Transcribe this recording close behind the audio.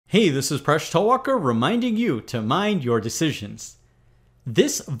Hey, this is Presh Talwalkar reminding you to mind your decisions.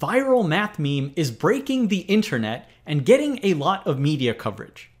 This viral math meme is breaking the internet and getting a lot of media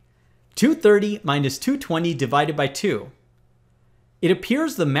coverage. 230 minus 220 divided by 2. It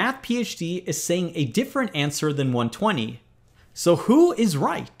appears the math PhD is saying a different answer than 120. So who is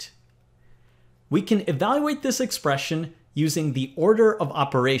right? We can evaluate this expression using the order of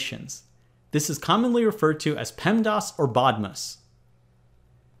operations. This is commonly referred to as PEMDAS or BODMAS.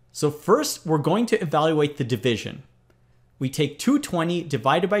 So first, we're going to evaluate the division. We take 220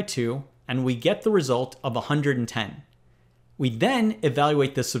 divided by 2, and we get the result of 110. We then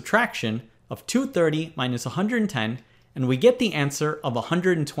evaluate the subtraction of 230 minus 110, and we get the answer of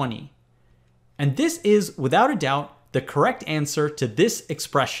 120. And this is, without a doubt, the correct answer to this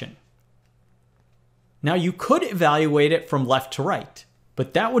expression. Now you could evaluate it from left to right,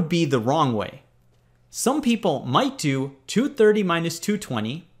 but that would be the wrong way. Some people might do 230 minus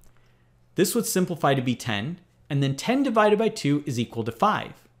 220. This would simplify to be 10, and then 10 divided by 2 is equal to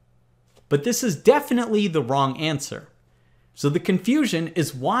 5. But this is definitely the wrong answer. So the confusion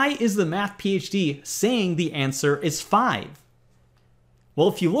is, why is the math PhD saying the answer is 5? Well,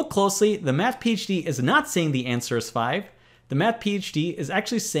 if you look closely, the math PhD is not saying the answer is 5. The math PhD is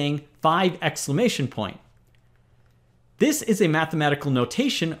actually saying 5 exclamation point. This is a mathematical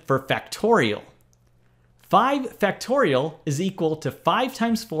notation for factorial. 5 factorial is equal to 5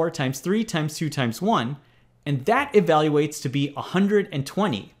 times 4 times 3 times 2 times 1, and that evaluates to be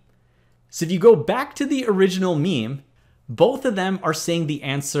 120. So if you go back to the original meme, both of them are saying the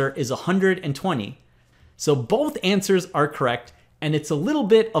answer is 120. So both answers are correct, and it's a little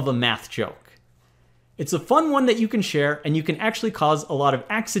bit of a math joke. It's a fun one that you can share, and you can actually cause a lot of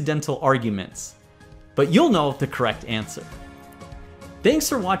accidental arguments. But you'll know the correct answer. Thanks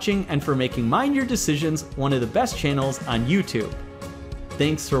for watching and for making Mind Your Decisions one of the best channels on YouTube.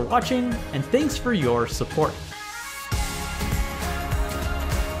 Thanks for watching, and thanks for your support.